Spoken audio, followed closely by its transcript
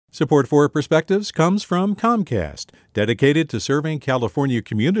Support for Perspectives comes from Comcast, dedicated to serving California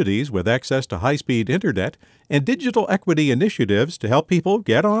communities with access to high-speed internet and digital equity initiatives to help people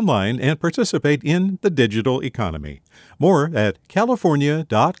get online and participate in the digital economy. More at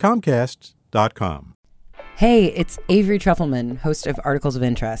california.comcast.com. Hey, it's Avery Trufelman, host of Articles of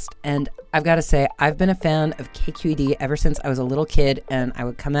Interest, and I've got to say, I've been a fan of KQED ever since I was a little kid, and I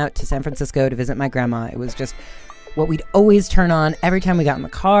would come out to San Francisco to visit my grandma. It was just what we'd always turn on every time we got in the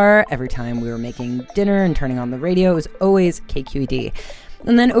car, every time we were making dinner and turning on the radio. It was always KQED.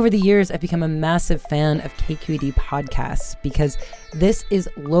 And then over the years, I've become a massive fan of KQED podcasts because this is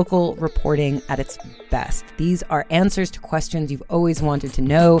local reporting at its best. These are answers to questions you've always wanted to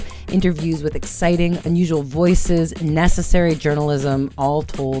know, interviews with exciting, unusual voices, necessary journalism, all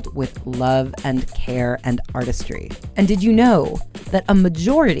told with love and care and artistry. And did you know that a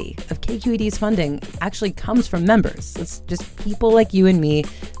majority of KQED's funding actually comes from members? It's just people like you and me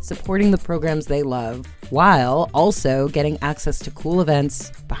supporting the programs they love, while also getting access to cool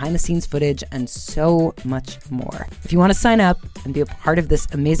events, behind-the-scenes footage, and so much more. If you want to sign up and be a part of this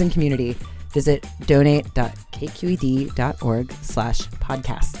amazing community, visit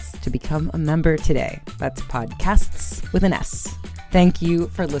donate.kqed.org/podcasts to become a member today. That's podcasts with an S. Thank you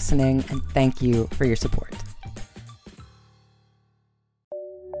for listening, and thank you for your support.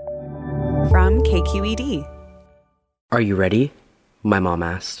 From KQED. Are you ready? My mom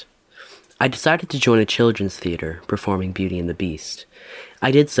asked. I decided to join a children's theater performing Beauty and the Beast.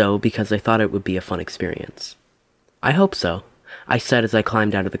 I did so because I thought it would be a fun experience. I hope so, I said as I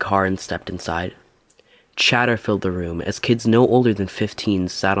climbed out of the car and stepped inside. Chatter filled the room as kids no older than 15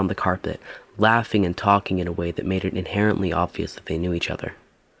 sat on the carpet, laughing and talking in a way that made it inherently obvious that they knew each other.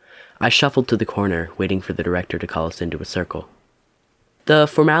 I shuffled to the corner, waiting for the director to call us into a circle. The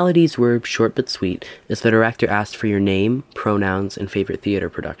formalities were short but sweet, as the director asked for your name, pronouns, and favorite theater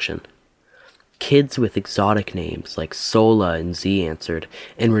production. Kids with exotic names like Sola and Z answered,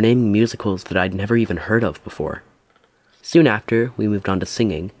 and were naming musicals that I'd never even heard of before. Soon after, we moved on to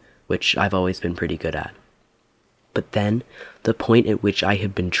singing, which I've always been pretty good at. But then, the point at which I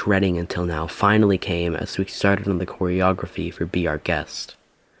had been dreading until now finally came as we started on the choreography for Be Our Guest.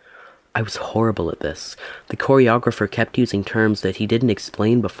 I was horrible at this. The choreographer kept using terms that he didn't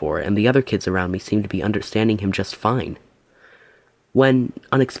explain before, and the other kids around me seemed to be understanding him just fine. When,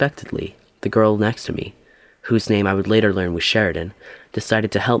 unexpectedly, the girl next to me, whose name I would later learn was Sheridan,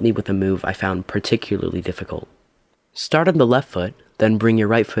 decided to help me with a move I found particularly difficult. "Start on the left foot, then bring your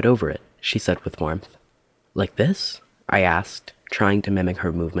right foot over it," she said with warmth. "Like this?" I asked, trying to mimic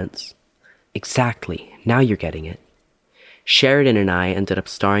her movements. "Exactly. Now you're getting it." Sheridan and I ended up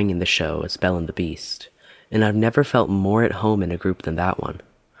starring in the show as Belle and the Beast, and I've never felt more at home in a group than that one.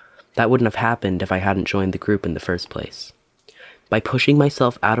 That wouldn't have happened if I hadn't joined the group in the first place. By pushing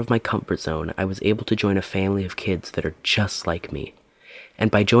myself out of my comfort zone, I was able to join a family of kids that are just like me. And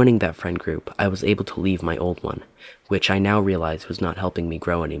by joining that friend group, I was able to leave my old one, which I now realize was not helping me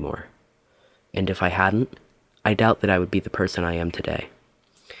grow anymore. And if I hadn't, I doubt that I would be the person I am today.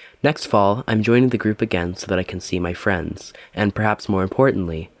 Next fall, I'm joining the group again so that I can see my friends, and perhaps more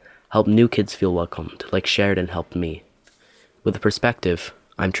importantly, help new kids feel welcomed, like Sheridan helped me. With a perspective,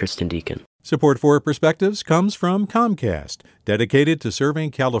 I'm Tristen Deacon. Support for Perspectives comes from Comcast, dedicated to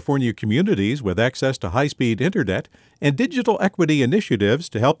serving California communities with access to high-speed internet and digital equity initiatives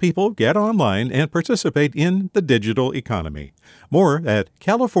to help people get online and participate in the digital economy. More at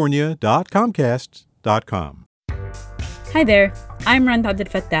california.comcast.com. Hi there, I'm Rand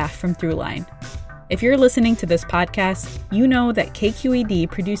Abdel-Fattah from Throughline. If you're listening to this podcast, you know that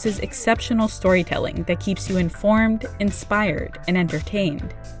KQED produces exceptional storytelling that keeps you informed, inspired, and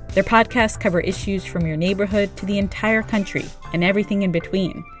entertained. Their podcasts cover issues from your neighborhood to the entire country and everything in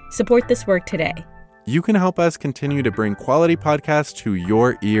between. Support this work today. You can help us continue to bring quality podcasts to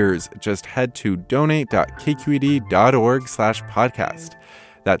your ears. Just head to donate.kqed.org/podcast.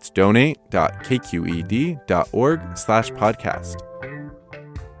 That's donate.kqed.org/podcast.